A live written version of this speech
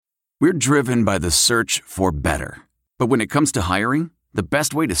We're driven by the search for better. But when it comes to hiring, the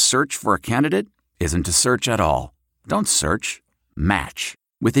best way to search for a candidate isn't to search at all. Don't search. Match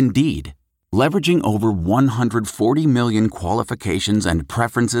with Indeed. Leveraging over 140 million qualifications and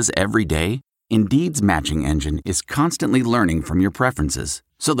preferences every day, Indeed's matching engine is constantly learning from your preferences.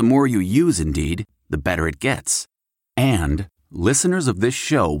 So the more you use Indeed, the better it gets. And listeners of this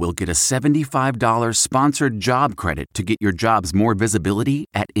show will get a $75 sponsored job credit to get your jobs more visibility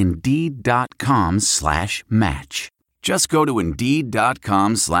at Indeed.com/match. Just go to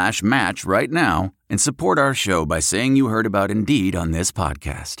Indeed.com/match right now and support our show by saying you heard about Indeed on this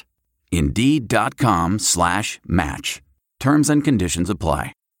podcast. Indeed.com/match. Terms and conditions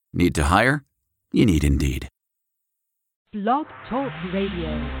apply. Need to hire? You need Indeed. Blog Talk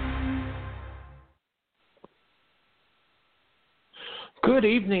Radio. Good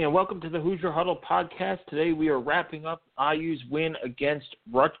evening and welcome to the Hoosier Huddle podcast. Today we are wrapping up IU's win against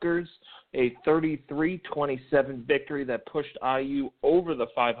Rutgers, a 33-27 victory that pushed IU over the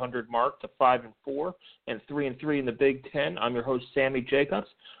 500 mark to 5-4 and 3-3 in the Big Ten. I'm your host, Sammy Jacobs.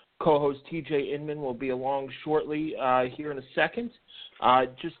 Co-host TJ Inman will be along shortly here in a second.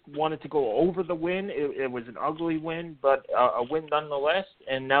 Just wanted to go over the win. It was an ugly win, but a win nonetheless.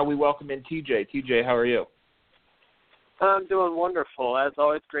 And now we welcome in TJ. TJ, how are you? I'm doing wonderful. As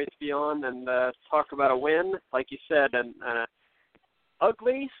always, great to be on and talk about a win. Like you said, an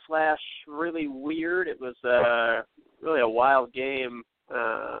ugly/really weird. It was really a wild game,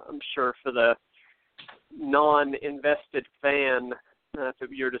 I'm sure, for the non-invested fan. If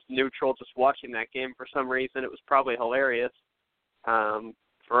you're just neutral, just watching that game for some reason, it was probably hilarious.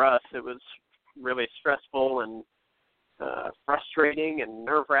 For us, it was really stressful and frustrating and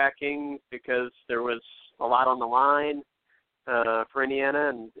nerve-wracking because there was a lot on the line for Indiana,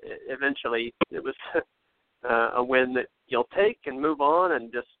 and eventually it was a win that you'll take and move on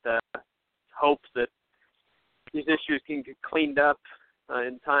and just hope that these issues can get cleaned up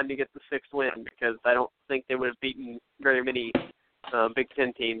in time to get the sixth win, because I don't think they would have beaten very many Big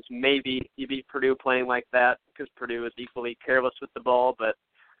Ten teams. Maybe you beat Purdue playing like that because Purdue is equally careless with the ball, but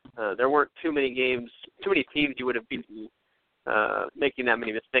there weren't too many teams you would have beaten making that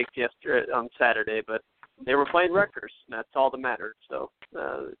many mistakes on Saturday, but they were playing Rutgers, and that's all that mattered. So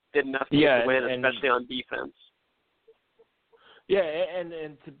did enough to get the win, especially on defense. Yeah,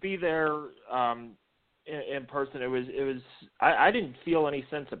 and to be there in person, it was. I didn't feel any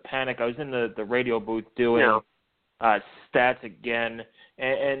sense of panic. I was in the radio booth doing stats again,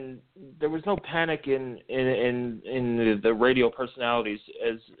 and there was no panic in the radio personalities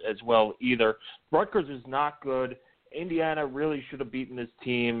as well either. Rutgers is not good. Indiana really should have beaten this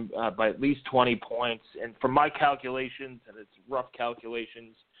team by at least 20 points. And from my calculations, and it's rough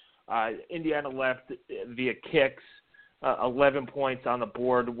calculations, Indiana left via kicks 11 points on the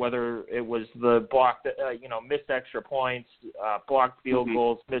board, whether it was the blocked, missed extra points, blocked field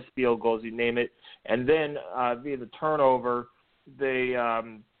goals, missed field goals, you name it. And then via the turnover, they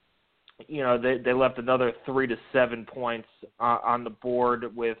left another 3 to 7 points on the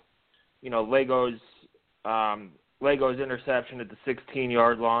board with, Lego's interception at the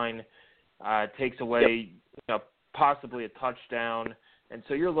 16-yard line takes away, possibly a touchdown. And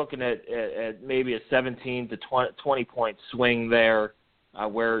so you're looking at maybe a 17 to 20 point swing there,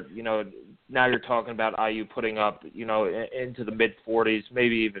 where now you're talking about IU putting up into the mid 40s,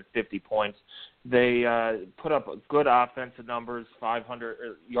 maybe even 50 points. They put up good offensive numbers,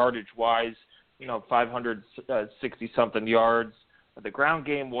 500 yardage wise, 560 something yards. The ground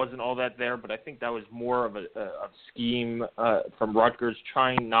game wasn't all that there, but I think that was more of a scheme from Rutgers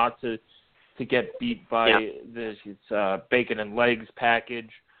trying not to get beat by this bacon and legs package.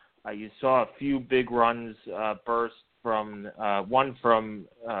 You saw a few big runs burst from one from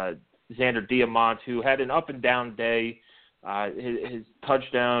Xander Diamont, who had an up and down day. His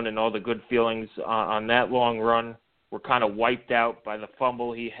touchdown and all the good feelings on that long run were kind of wiped out by the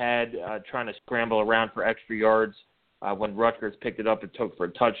fumble he had trying to scramble around for extra yards. When Rutgers picked it up and took for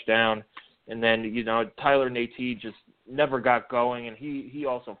a touchdown. And then, Tyler Natee just never got going, and he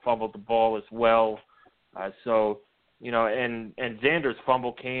also fumbled the ball as well. And Xander's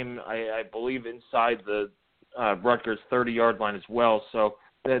fumble came, I believe, inside the Rutgers 30-yard line as well. So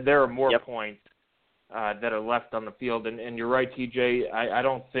there are more points that are left on the field. And you're right, TJ, I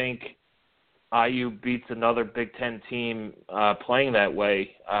don't think IU beats another Big Ten team playing that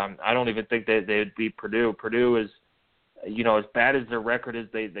way. I don't even think that they'd beat Purdue. Purdue is, as bad as their record is,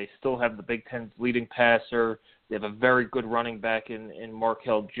 they still have the Big Ten's leading passer. They have a very good running back in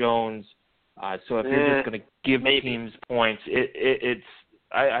Markell Jones. So if you're just going to give teams points,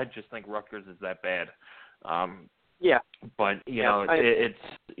 I just think Rutgers is that bad. Yeah. But,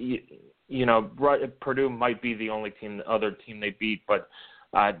 Purdue might be the only other team they beat. But,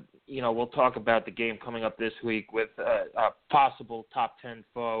 we'll talk about the game coming up this week with a possible top 10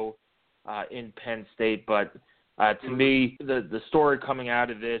 foe in Penn State. But to me, the story coming out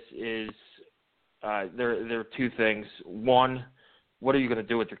of this is there are two things. One, what are you going to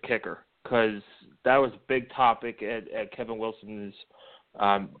do with your kicker? Because that was a big topic at Kevin Wilson's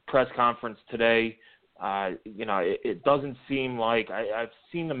press conference today. It doesn't seem like I've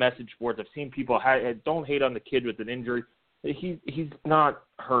seen the message boards. I've seen people don't hate on the kid with an injury. He's not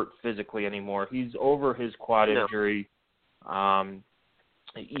hurt physically anymore. He's over his quad injury.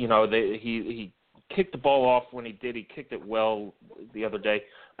 He kicked the ball off when he did. He kicked it well the other day.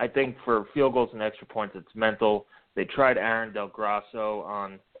 I think for field goals and extra points, it's mental. They tried Aaron Del Grasso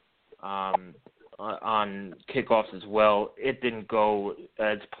on kickoffs as well. It didn't go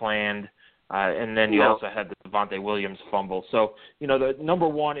as planned. And then you also had the Devontae Williams fumble. So, the number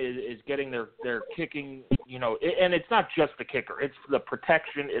one is getting their kicking, and it's not just the kicker. It's the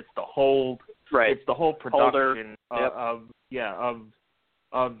protection. It's the hold. Right. It's the whole production of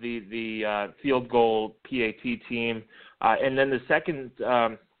the field goal PAT team. And then the second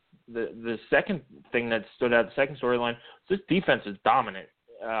the second thing that stood out, the second storyline, this defense is dominant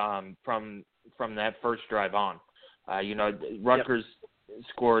from that first drive on. Rutgers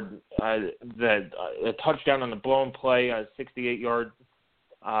scored a touchdown on the blown play, a 68-yard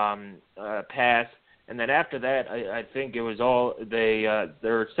pass, and then after that, I think it was all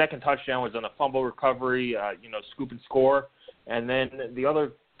their second touchdown was on a fumble recovery, scoop and score, and then the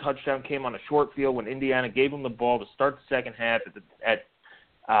other touchdown came on a short field when Indiana gave them the ball to start the second half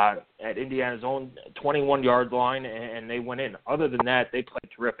at Indiana's own 21-yard line, and they went in. Other than that, they played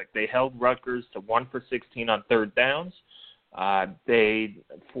terrific. They held Rutgers to 1 for 16 on third downs. They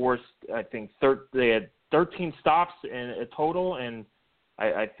forced, I think, they had 13 stops in a total, and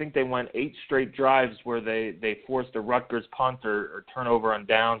I think they went 8 straight drives where they forced a Rutgers punt or turnover on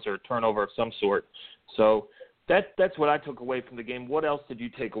downs or turnover of some sort. So that's what I took away from the game. What else did you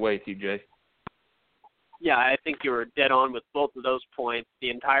take away, TJ? Yeah, I think you were dead on with both of those points.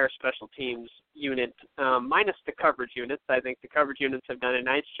 The entire special teams unit, minus the coverage units. I think the coverage units have done a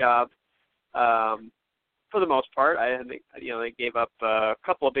nice job for the most part. I think they gave up a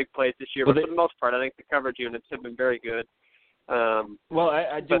couple of big plays this year, but for the most part, I think the coverage units have been very good. I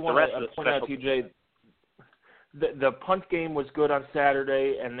do want to point out, TJ, the punt game was good on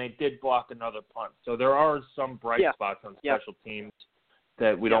Saturday, and they did block another punt. So there are some bright spots on special teams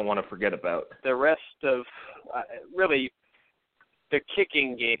that we don't want to forget about. The rest of, really, the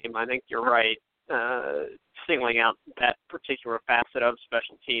kicking game, I think you're right, singling out that particular facet of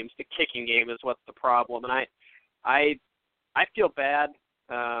special teams. The kicking game is what's the problem. And I feel bad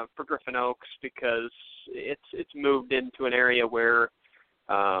for Griffin Oaks because it's moved into an area where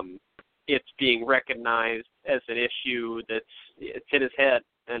it's being recognized as an issue it's in his head,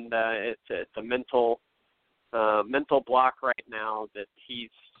 and it's a mental block right now that he's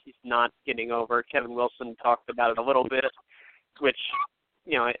not getting over. Kevin Wilson talked about it a little bit, which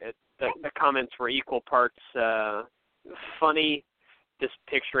the comments were equal parts funny, just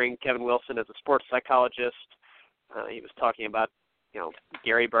picturing Kevin Wilson as a sports psychologist. He was talking about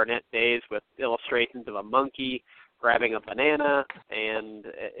Gary Barnett days with illustrations of a monkey grabbing a banana, and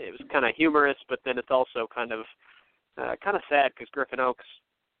it was kind of humorous, but then it's also kind of sad because Griffin Oaks,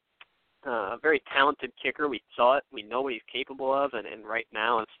 a very talented kicker. We saw it. We know what he's capable of, and right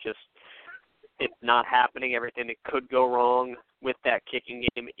now it's not happening. Everything that could go wrong with that kicking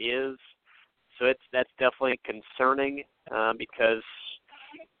game is. So that's definitely concerning because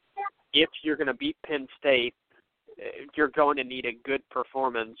if you're going to beat Penn State, you're going to need a good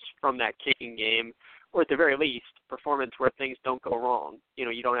performance from that kicking game, or at the very least, performance where things don't go wrong.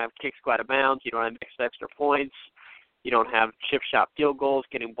 You don't have kicks go out of bounds. You don't have mixed extra points. You don't have chip shot field goals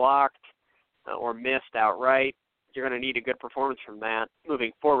getting blocked or missed outright. You're going to need a good performance from that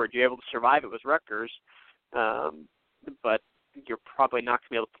moving forward. You're able to survive it with Rutgers, but you're probably not going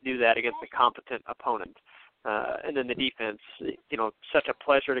to be able to do that against a competent opponent. And then the defense, such a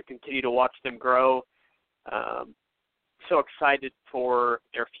pleasure to continue to watch them grow. So excited for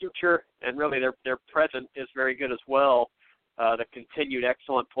their future, and really their present is very good as well. The continued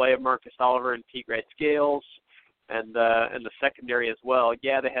excellent play of Marcus Oliver and T. Greg Scales, and the secondary as well.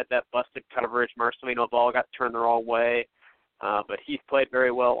 Yeah, they had that busted coverage. Marcelino Ball got turned the wrong way, but he's played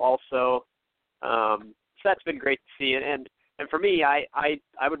very well also. So that's been great to see. And for me, I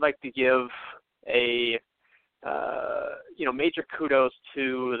would like to give a major kudos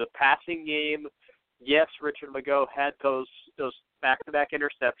to the passing game. Yes, Richard Legault had those back-to-back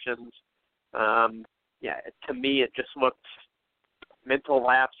interceptions, to me it just looked mental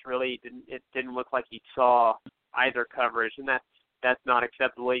lapse. Really, it didn't look like he saw either coverage, and that's not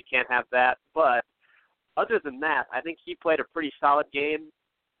acceptable. You can't have that. But other than that, I think he played a pretty solid game,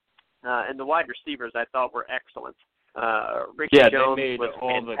 and the wide receivers I thought were excellent. Ricky Jones they made was all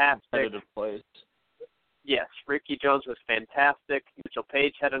fantastic. the competitive plays. Yes, Ricky Jones was fantastic. Mitchell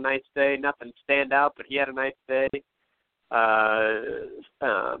Page had a nice day. Nothing stand out, but he had a nice day.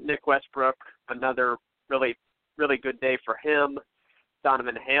 Nick Westbrook, another really, really good day for him.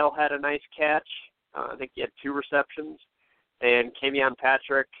 Donovan Hale had a nice catch. I think he had 2 receptions. And Kamion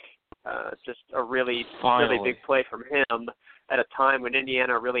Patrick, just a really big play from him at a time when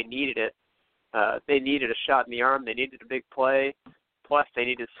Indiana really needed it. They needed a shot in the arm. They needed a big play. Plus, they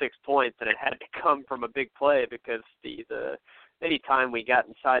needed 6 points, and it had to come from a big play because any time we got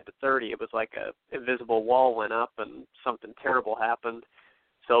inside the 30, it was like a invisible wall went up and something terrible happened.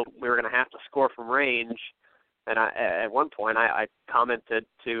 So we were going to have to score from range. And at one point, I commented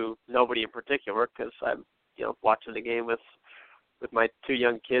to nobody in particular because I'm watching the game with my 2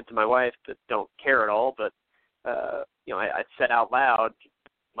 young kids and my wife that don't care at all. But I said out loud,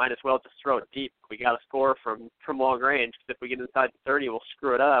 might as well just throw it deep. We got to score from long range because if we get inside the 30, we'll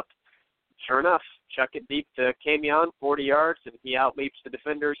screw it up. Sure enough, chuck it deep to Kamion, 40 yards, and he outleaps the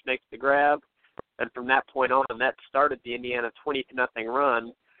defenders, makes the grab. And from that point on, that started the Indiana 20-0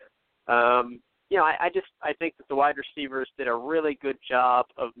 run. I think that the wide receivers did a really good job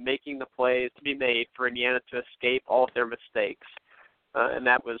of making the plays to be made for Indiana to escape all of their mistakes. And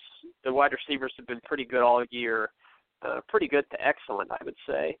that was the wide receivers have been pretty good all year. Pretty good to excellent, I would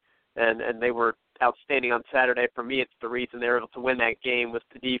say, and they were outstanding on Saturday. For me, it's the reason they were able to win that game was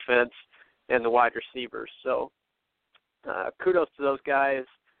the defense and the wide receivers. So kudos to those guys.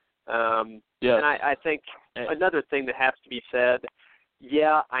 And I think another thing that has to be said,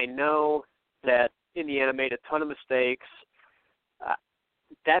 I know that Indiana made a ton of mistakes.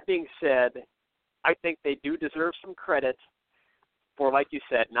 That being said, I think they do deserve some credit for, like you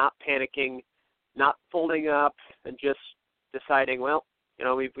said, not panicking, not folding up and just deciding,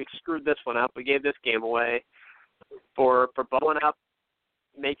 we've screwed this one up. We gave this game away. For blowing up,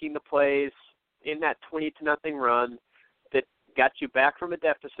 making the plays in that 20-0 run that got you back from a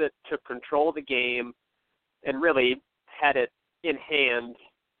deficit to control the game and really had it in hand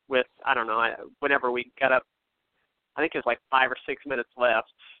with, whenever we got up, I think it was like 5 or 6 minutes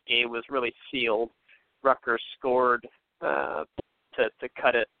left. The game was really sealed. Rutgers scored to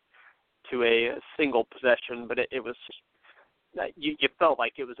cut it to a single possession, but it was you felt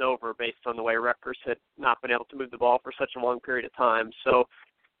like it was over based on the way Rutgers had not been able to move the ball for such a long period of time. So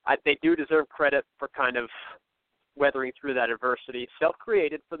they do deserve credit for kind of weathering through that adversity,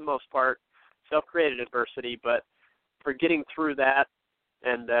 self-created for the most part, self-created adversity, but for getting through that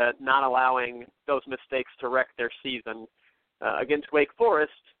and not allowing those mistakes to wreck their season. Against Wake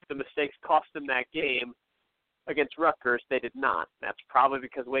Forest, the mistakes cost them that game. Against Rutgers, they did not. That's probably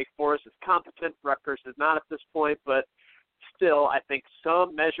because Wake Forest is competent. Rutgers is not at this point, but still, I think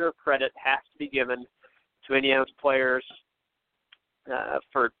some measure of credit has to be given to Indiana's players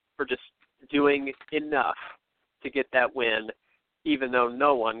for just doing enough to get that win, even though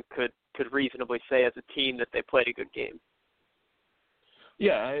no one could reasonably say as a team that they played a good game.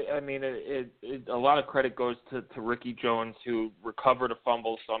 Yeah, I mean, a lot of credit goes to Ricky Jones, who recovered a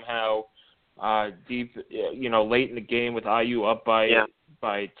fumble somehow deep, late in the game with IU up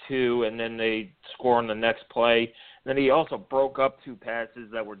by 2, and then they score on the next play. And then he also broke up 2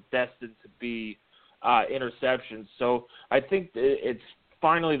 passes that were destined to be interceptions. So I think it's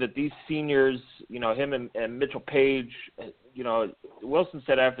finally that these seniors, him and Mitchell Page, Wilson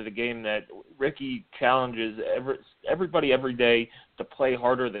said after the game that Ricky challenges everybody every day to play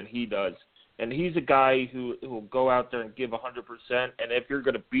harder than he does. And he's a guy who will go out there and give 100%. And if you're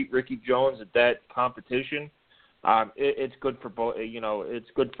going to beat Ricky Jones at that competition, it's good for both. It's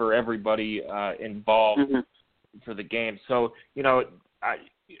good for everybody involved for the game. So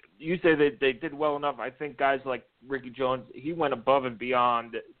you say that they did well enough. I think guys like Ricky Jones, he went above and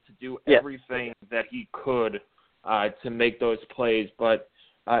beyond to do everything that he could to make those plays. But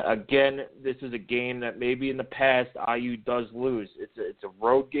again, this is a game that maybe in the past IU does lose. It's a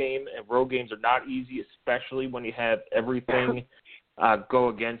road game, and road games are not easy, especially when you have everything go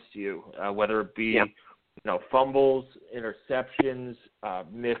against you, whether it be fumbles, interceptions,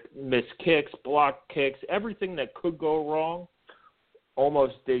 missed kicks, blocked kicks, everything that could go wrong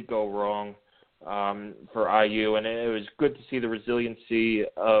almost did go wrong for IU, and it was good to see the resiliency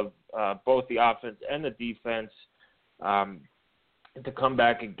of both the offense and the defense to come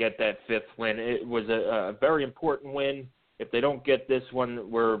back and get that 5th win. It was a very important win. If they don't get this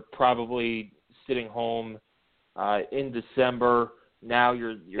one, we're probably sitting home in December. Now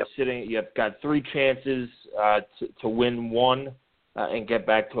you're sitting. You've got 3 chances to win one and get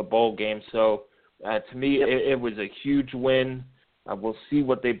back to a bowl game. So to me, it was a huge win. We'll see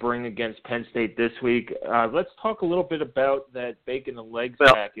what they bring against Penn State this week. Let's talk a little bit about that bacon and legs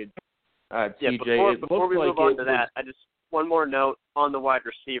package. TJ, before we move on to that, I just one more note on the wide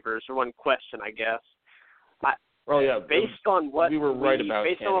receivers, or one question, I guess. Based on what we were right about,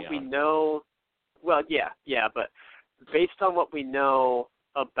 based on what we know, but based on what we know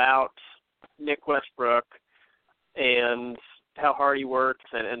about Nick Westbrook and how hard he works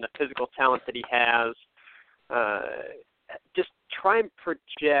and the physical talent that he has, just try and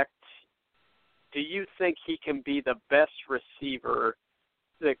project. Do you think he can be the best receiver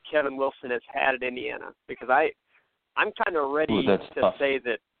that Kevin Wilson has had at Indiana? Because I'm kind of ready to say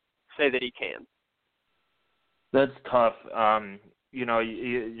that he can. That's tough.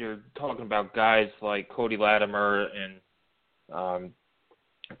 You're talking about guys like Cody Latimer and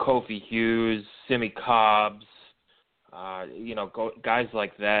Kofi Hughes, Simi Cobbs, guys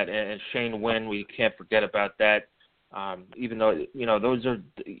like that, and Shane Wynn. We can't forget about that. Even though those are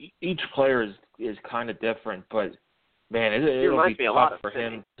each player is kind of different, but man, it'll be tough for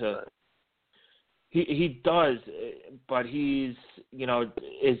him to. He does, but he's,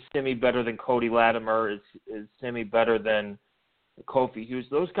 is Simi better than Cody Latimer? Is Simi better than Kofi Hughes?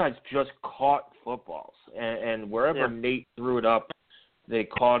 Those guys just caught footballs, and wherever Nate threw it up, they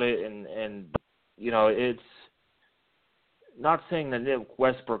caught it, and it's not saying that Nick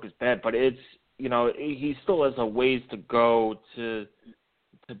Westbrook is bad, but it's, he still has a ways to go to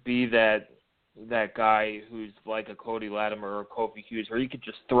be that guy who's like a Cody Latimer or Kofi Hughes, where he could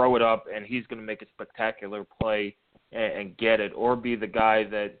just throw it up and he's going to make a spectacular play and get it, or be the guy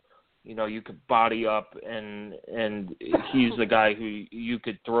that you could body up and he's the guy who you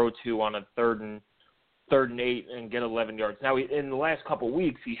could throw to on a third and 8 and get 11 yards. Now, in the last couple of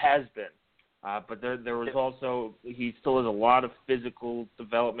weeks, he has been, but there was also, he still has a lot of physical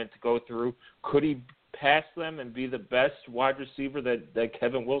development to go through. Could he pass them and be the best wide receiver that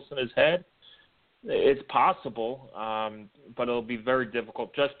Kevin Wilson has had? It's possible, but it'll be very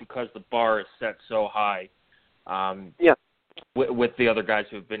difficult just because the bar is set so high with the other guys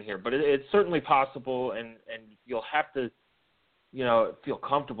who have been here. But it's certainly possible, and you'll have to, feel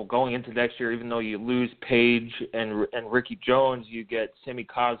comfortable going into next year. Even though you lose Page and Ricky Jones, you get Simi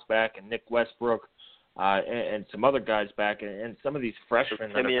Cobbs back and Nick Westbrook and some other guys back, and some of these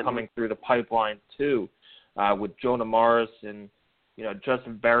freshmen that are coming through the pipeline too, with Jonah Morris and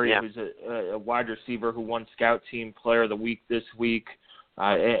Justin Berry, who's a wide receiver who won Scout Team Player of the Week this week,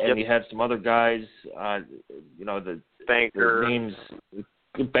 and you have some other guys, the Banker, names,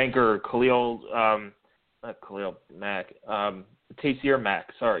 Banker, Taysier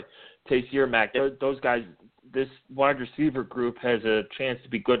Mack. Those guys, this wide receiver group has a chance to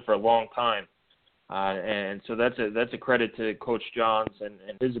be good for a long time, and so that's a credit to Coach Johns and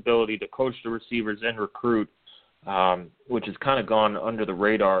his ability to coach the receivers and recruit. Which has kind of gone under the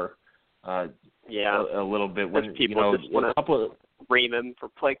radar a little bit when people just want to ream him for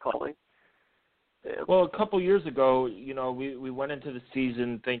play calling. Yeah. Well, a couple years ago, we went into the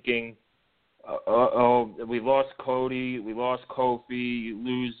season thinking, we lost Cody, we lost Kofi, you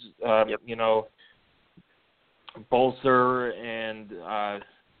lose, Bolser and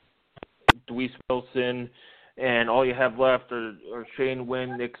Deweese Wilson, and all you have left are Shane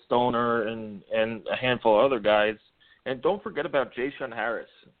Wynn, Nick Stoner, and a handful of other guys. And don't forget about Jayshon Harris.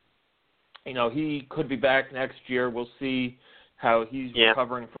 He could be back next year. We'll see how he's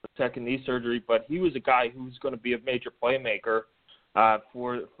recovering from a second knee surgery. But he was a guy who's going to be a major playmaker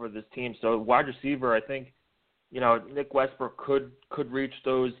for this team. So wide receiver, I think, Nick Westbrook could reach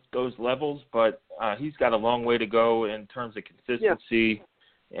those levels, but he's got a long way to go in terms of consistency.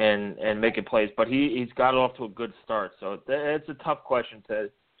 And making plays, but he's got off to a good start. So it's a tough question to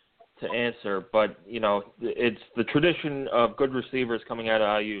answer, but it's the tradition of good receivers coming out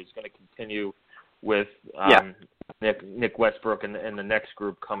of IU is going to continue with Nick Westbrook and the next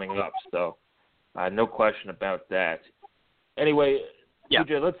group coming up. So no question about that. Anyway,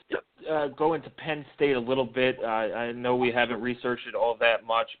 TJ, let's go into Penn State a little bit. I know we haven't researched it all that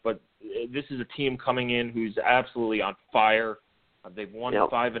much, but this is a team coming in who's absolutely on fire. They've won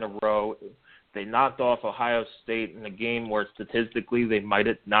 5 in a row. They knocked off Ohio State in a game where statistically they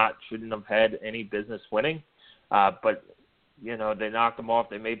shouldn't have had any business winning. But, they knocked them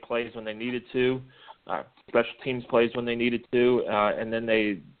off. They made plays when they needed to, special teams plays when they needed to, and then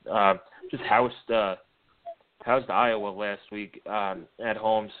they just housed Iowa last week at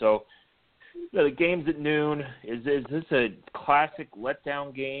home. So the game's at noon. Is this a classic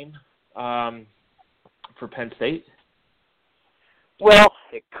letdown game? for Penn State? Well,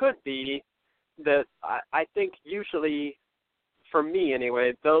 it could be that I think usually, for me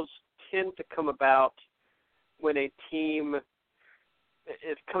anyway, those tend to come about when a team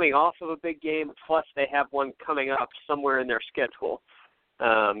is coming off of a big game, plus they have one coming up somewhere in their schedule.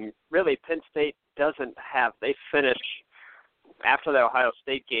 Really, Penn State doesn't have. They finish after the Ohio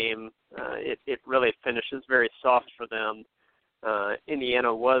State game. It really finishes very soft for them.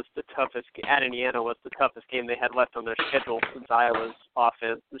 Indiana was the toughest. At Indiana was the toughest game they had left on their schedule, since Iowa's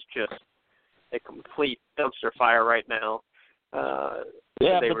offense is just a complete dumpster fire right now.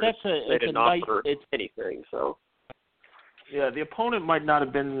 Yeah, they but were that's just, they didn't offer anything. So. Yeah, the opponent might not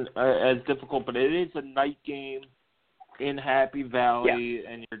have been as difficult, but it is a night game in Happy Valley,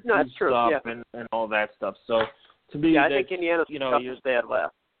 and you're juiced up and all that stuff. So to me, I think Indiana's the toughest they had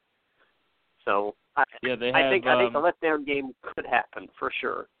left. So I think the letdown game could happen for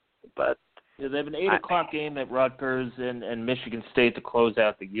sure. But they have an 8:00 game at Rutgers and Michigan State to close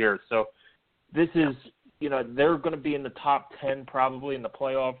out the year. So this is, they're going to be in the top 10 probably in the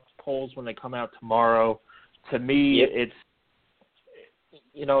playoff polls when they come out tomorrow. To me, it's,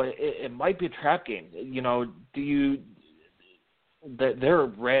 it might be a trap game. They're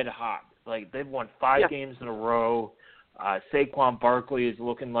red hot. Like, they've won 5 games in a row. Saquon Barkley is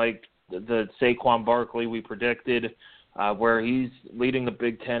looking like the Saquon Barkley we predicted, where he's leading the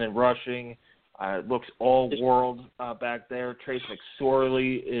Big Ten in rushing. Looks all world back there. Trace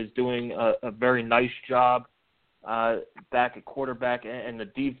McSorley is doing a very nice job back at quarterback, and the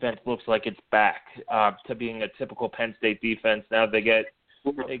defense looks like it's back to being a typical Penn State defense. Now they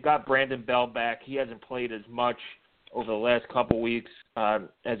got Brandon Bell back. He hasn't played as much over the last couple weeks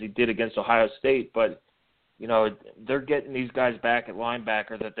as he did against Ohio State, but they're getting these guys back at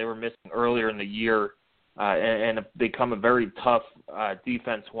linebacker that they were missing earlier in the year, and have become a very tough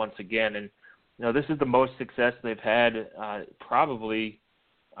defense once again. And this is the most success they've had probably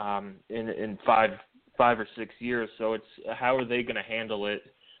in five or 6 years. So it's how are they going to handle it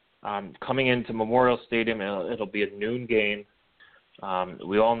coming into Memorial Stadium? It'll be a noon game.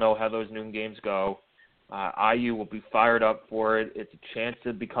 We all know how those noon games go. IU will be fired up for it. It's a chance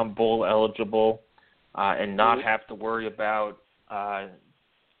to become bowl eligible and not have to worry about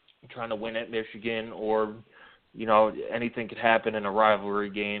trying to win at Michigan or, anything could happen in a rivalry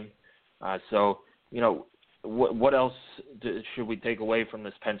game. So, what else should we take away from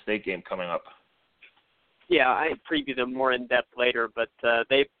this Penn State game coming up? Yeah, I preview them more in depth later, but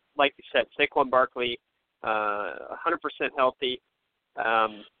they, like you said, Saquon Barkley, 100% healthy.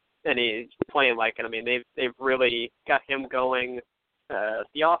 And he's playing like it. I mean, they've really got him going.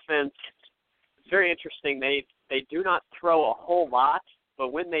 The offense is very interesting. They do not throw a whole lot,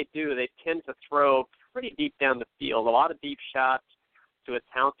 but when they do, they tend to throw pretty deep down the field. A lot of deep shots to a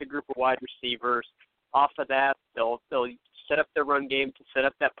talented group of wide receivers. Off of that, they'll set up their run game to set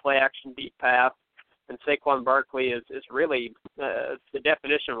up that play action deep pass. And Saquon Barkley is really the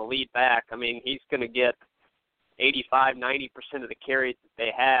definition of a lead back. I mean, he's going to get 85-90% of the carries that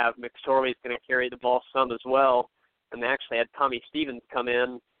they have. McSorley's going to carry the ball some as well. And they actually had Tommy Stevens come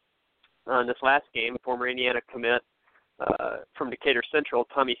in this last game, former Indiana commit from Decatur Central.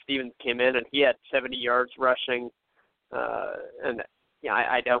 Tommy Stevens came in and he had 70 yards rushing. And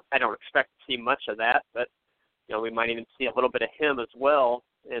I don't expect to see much of that, but we might even see a little bit of him as well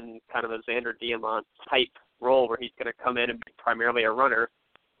in kind of a Xander Diamont type role where he's going to come in and be primarily a runner.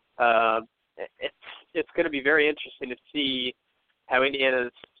 It's going to be very interesting to see how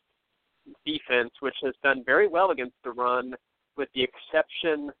Indiana's defense, which has done very well against the run, with the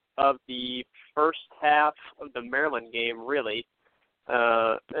exception of the first half of the Maryland game, really,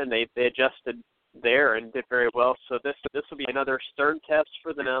 and they adjusted there and did very well. So this will be another stern test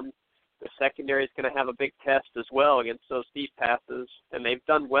for them. The secondary is going to have a big test as well against those deep passes, and they've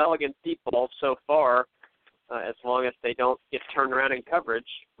done well against deep balls so far. As long as they don't get turned around in coverage,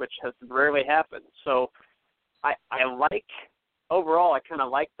 which has rarely happened. So I overall, I kind of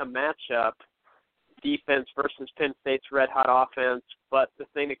like the matchup, defense versus Penn State's red-hot offense, but the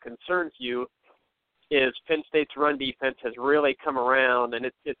thing that concerns you is Penn State's run defense has really come around, and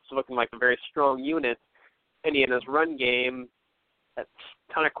it's looking like a very strong unit. Indiana's run game, that's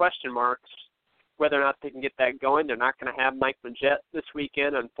a ton of question marks. Whether or not they can get that going, they're not going to have Mike Majette this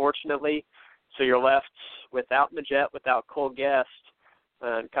weekend, unfortunately. So you're left without Majette, without Cole Guest,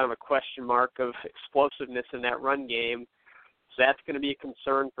 kind of a question mark of explosiveness in that run game. So that's going to be a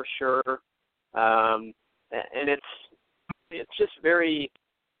concern for sure. And it's just very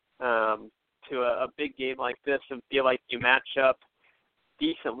to a big game like this and feel like you match up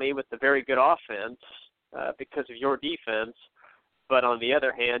decently with the very good offense because of your defense. But on the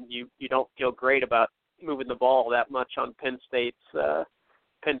other hand, you don't feel great about moving the ball that much on Penn State's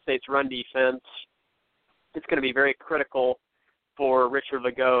run defense. It's going to be very critical for Richard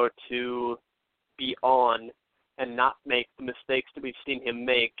Legault to be on and not make the mistakes that we've seen him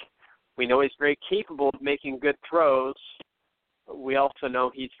make. We know he's very capable of making good throws. We also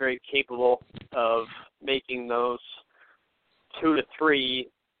know he's very capable of making those 2 to 3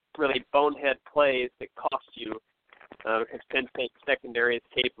 really bonehead plays that cost you, because Penn State secondary is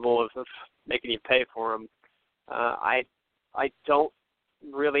capable of making you pay for them. I don't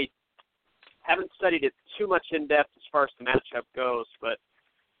really haven't studied it too much in depth as far as the matchup goes, but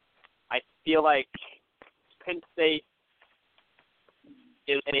I feel like Penn State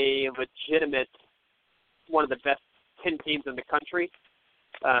is a legitimate one of the best 10 teams in the country,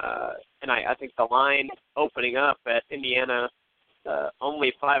 and I think the line opening up at Indiana,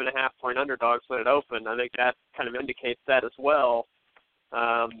 only 5.5-point underdogs when it opened, I think that kind of indicates that as well.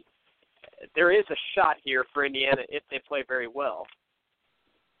 There is a shot here for Indiana if they play very well.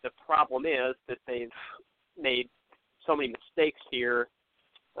 The problem is that they've made so many mistakes here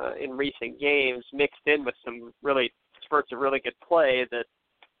in recent games, mixed in with some really spurts of really good play, that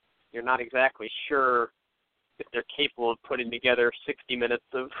you're not exactly sure if they're capable of putting together 60 minutes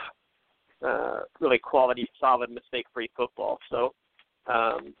of really quality, solid, mistake-free football. So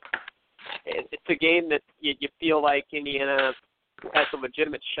it's a game that you feel like Indiana has a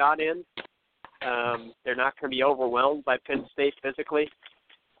legitimate shot in. They're not going to be overwhelmed by Penn State physically.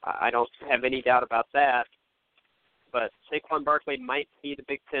 I don't have any doubt about that. But Saquon Barkley might be the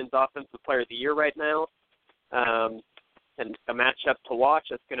Big Ten's Offensive Player of the Year right now. And the matchup to watch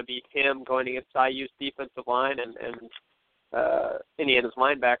is going to be him going against IU's defensive line and Indiana's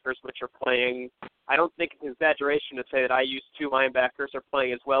linebackers, which are playing. I don't think it's an exaggeration to say that IU's 2 linebackers are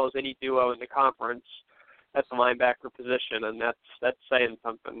playing as well as any duo in the conference at the linebacker position, and that's saying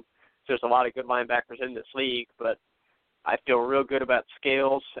something. There's a lot of good linebackers in this league, but I feel real good about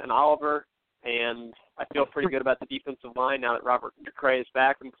Scales and Oliver, and I feel pretty good about the defensive line now that Robert McCray is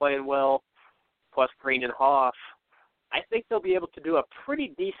back and playing well, plus Green and Hoff. I think they'll be able to do a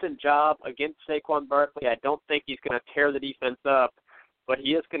pretty decent job against Saquon Barkley. I don't think he's going to tear the defense up, but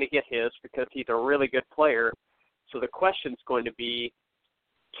he is going to get his because he's a really good player. So the question's going to be,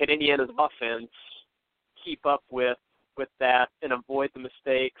 can Indiana's offense keep up with that and avoid the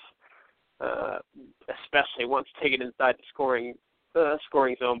mistakes, especially once taken inside the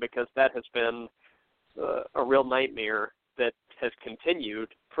scoring zone, because that has been a real nightmare that has continued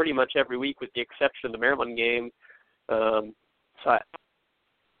pretty much every week with the exception of the Maryland game. So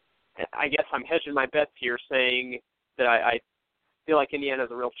I guess I'm hedging my bets here saying that I feel like Indiana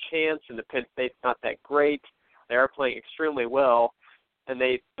has a real chance and the Penn State's not that great. They are playing extremely well, and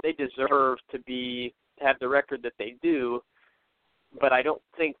they deserve to have the record that they do, but I don't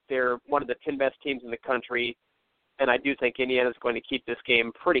think they're one of the 10 best teams in the country, and I do think Indiana's going to keep this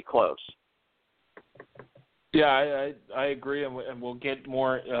game pretty close. Yeah, I agree, and we'll get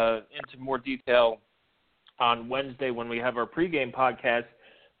more into more detail on Wednesday when we have our pregame podcast.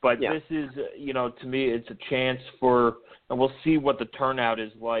 But This is, to me, it's a chance for, and we'll see what the turnout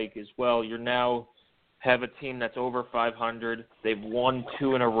is like as well. You now have a team that's over 500. They've won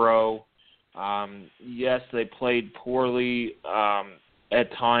 2 in a row. Yes, they played poorly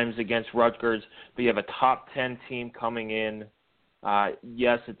at times against Rutgers, but you have a top 10 team coming in.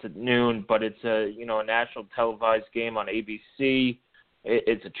 Yes, it's at noon, but it's a national televised game on ABC.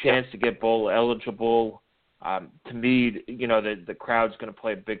 It's a chance to get bowl eligible. To me, the crowd's going to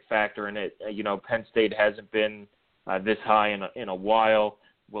play a big factor in it. Penn State hasn't been this high in a while.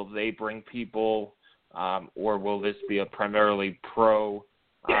 Will they bring people, or will this be a primarily pro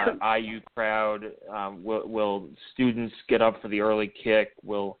IU crowd? Will students get up for the early kick?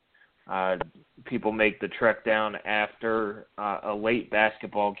 Will people make the trek down after a late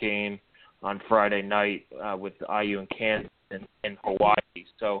basketball game on Friday night with IU and Kansas and Hawaii?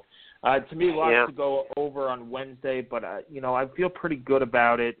 So to me, lots to go over on Wednesday, but I feel pretty good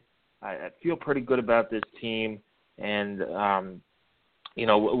about it. I feel pretty good about this team, and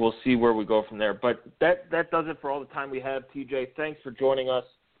we'll see where we go from there. But that does it for all the time we have. TJ, thanks for joining us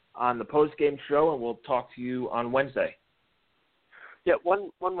on the post-game show, and we'll talk to you on Wednesday. Yeah, one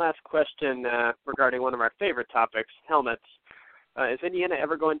last question regarding one of our favorite topics, helmets. Is Indiana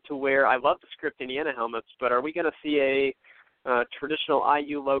ever going to wear, I love the Script Indiana helmets, but are we going to see a traditional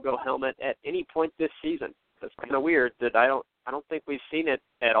IU logo helmet at any point this season? That's kind of weird that I don't think we've seen it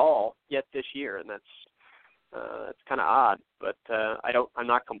at all yet this year, and that's kind of odd. But I'm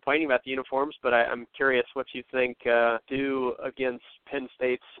not complaining about the uniforms, but I'm curious what you think do against Penn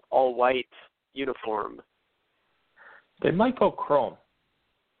State's all-white uniform. They might go chrome.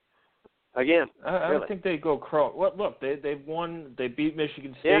 again. I really. think they go Chrome. Look, they've won. They beat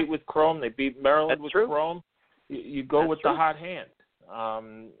Michigan State with Chrome. They beat Maryland with Chrome. You go with the hot hand,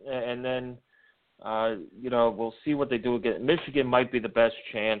 and then we'll see what they do again. Michigan might be the best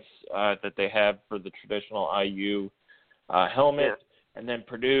chance that they have for the traditional IU helmet. Yeah. And then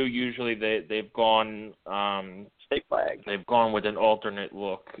Purdue, usually they've gone state flag. They've gone with an alternate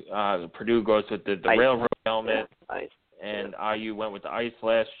look. Purdue goes with the railroad helmet, and IU went with the ice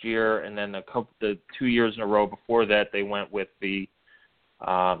last year. And then the 2 years in a row before that, they went with the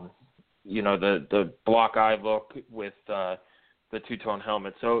block eye look with the two-tone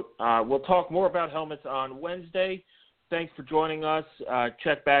helmet. So we'll talk more about helmets on Wednesday. Thanks for joining us.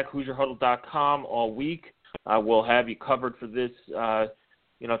 Check back HoosierHuddle.com all week. We'll have you covered for this,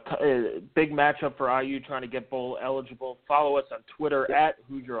 big matchup for IU trying to get bowl eligible. Follow us on Twitter at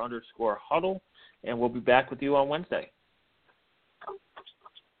Hoosier_Huddle, and we'll be back with you on Wednesday.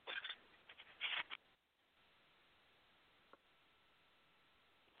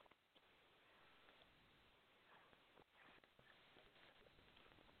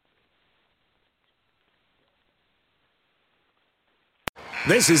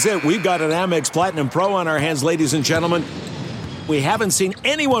 This is it. We've got an Amex Platinum Pro on our hands, ladies and gentlemen. We haven't seen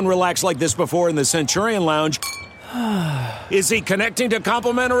anyone relax like this before in the Centurion Lounge. Is he connecting to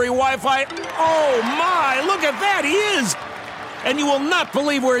complimentary Wi-Fi? Oh, my! Look at that! He is! And you will not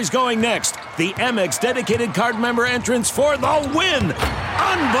believe where he's going next. The Amex dedicated card member entrance for the win!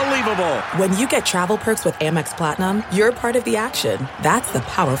 Unbelievable! When you get travel perks with Amex Platinum, you're part of the action. That's the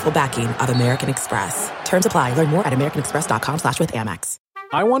powerful backing of American Express. Terms apply. Learn more at americanexpress.com/withAmex.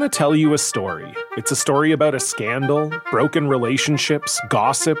 I want to tell you a story. It's a story about a scandal, broken relationships,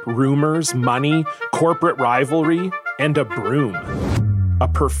 gossip, rumors, money, corporate rivalry, and a broom. A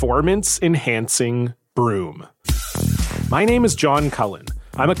performance-enhancing broom. My name is John Cullen.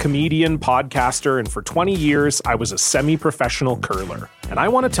 I'm a comedian, podcaster, and for 20 years, I was a semi-professional curler. And I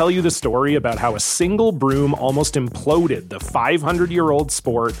want to tell you the story about how a single broom almost imploded the 500-year-old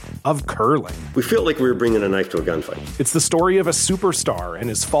sport of curling. We felt like we were bringing a knife to a gunfight. It's the story of a superstar and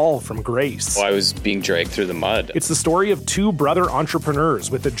his fall from grace. Well, I was being dragged through the mud. It's the story of two brother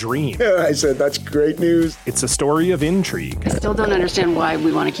entrepreneurs with a dream. I said, that's great news. It's a story of intrigue. I still don't understand why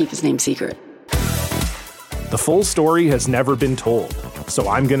we want to keep his name secret. The full story has never been told, so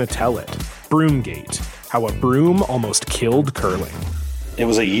I'm going to tell it. Broomgate, how a broom almost killed curling. It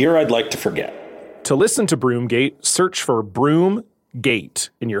was a year I'd like to forget. To listen to Broomgate, search for Broomgate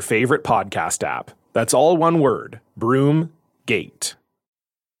in your favorite podcast app. That's all one word, Broomgate.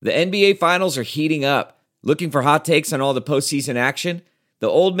 The NBA Finals are heating up. Looking for hot takes on all the postseason action? The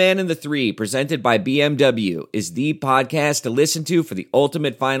Old Man and the Three, presented by BMW, is the podcast to listen to for the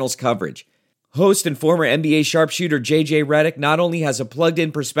ultimate finals coverage. Host and former NBA sharpshooter JJ Redick not only has a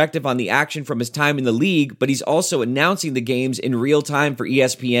plugged-in perspective on the action from his time in the league, but he's also announcing the games in real time for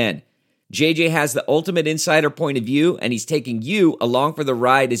ESPN. JJ has the ultimate insider point of view, and he's taking you along for the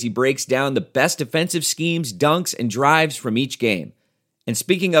ride as he breaks down the best defensive schemes, dunks, and drives from each game. And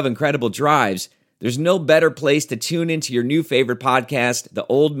speaking of incredible drives, there's no better place to tune into your new favorite podcast, The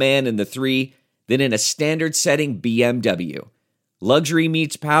Old Man and the Three, than in a standard-setting BMW. Luxury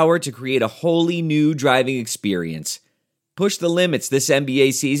meets power to create a wholly new driving experience. Push the limits this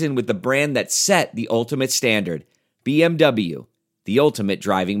NBA season with the brand that set the ultimate standard. BMW, the ultimate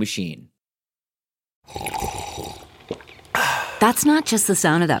driving machine. That's not just the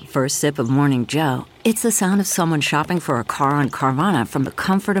sound of that first sip of Morning Joe. It's the sound of someone shopping for a car on Carvana from the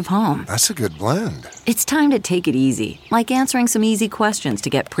comfort of home. That's a good blend. It's time to take it easy, like answering some easy questions to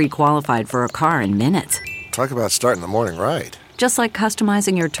get pre-qualified for a car in minutes. Talk about starting the morning right. Just like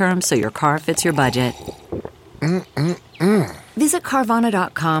customizing your terms so your car fits your budget. Visit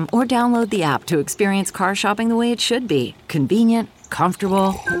Carvana.com or download the app to experience car shopping the way it should be. Convenient,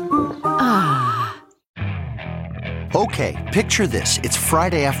 comfortable. Ah. Okay, picture this. It's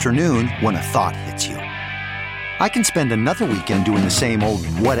Friday afternoon when a thought hits you. I can spend another weekend doing the same old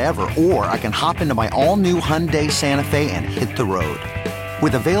whatever, or I can hop into my all-new Hyundai Santa Fe and hit the road.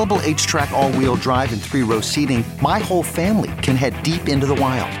 With available H-Track all-wheel drive and 3-row seating, my whole family can head deep into the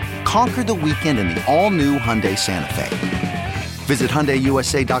wild. Conquer the weekend in the all-new Hyundai Santa Fe. Visit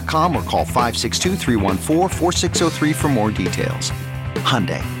HyundaiUSA.com or call 562-314-4603 for more details.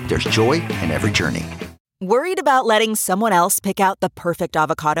 Hyundai, there's joy in every journey. Worried about letting someone else pick out the perfect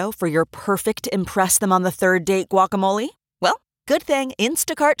avocado for your perfect impress-them-on-the-third-date guacamole? Well, good thing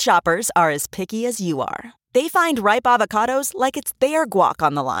Instacart shoppers are as picky as you are. They find ripe avocados like it's their guac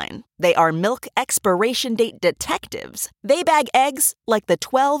on the line. They are milk expiration date detectives. They bag eggs like the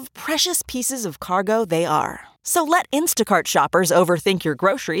 12 precious pieces of cargo they are. So let Instacart shoppers overthink your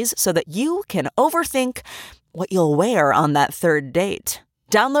groceries so that you can overthink what you'll wear on that third date.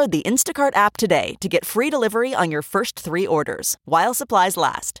 Download the Instacart app today to get free delivery on your first 3 orders, while supplies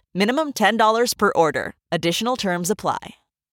last. Minimum $10 per order. Additional terms apply.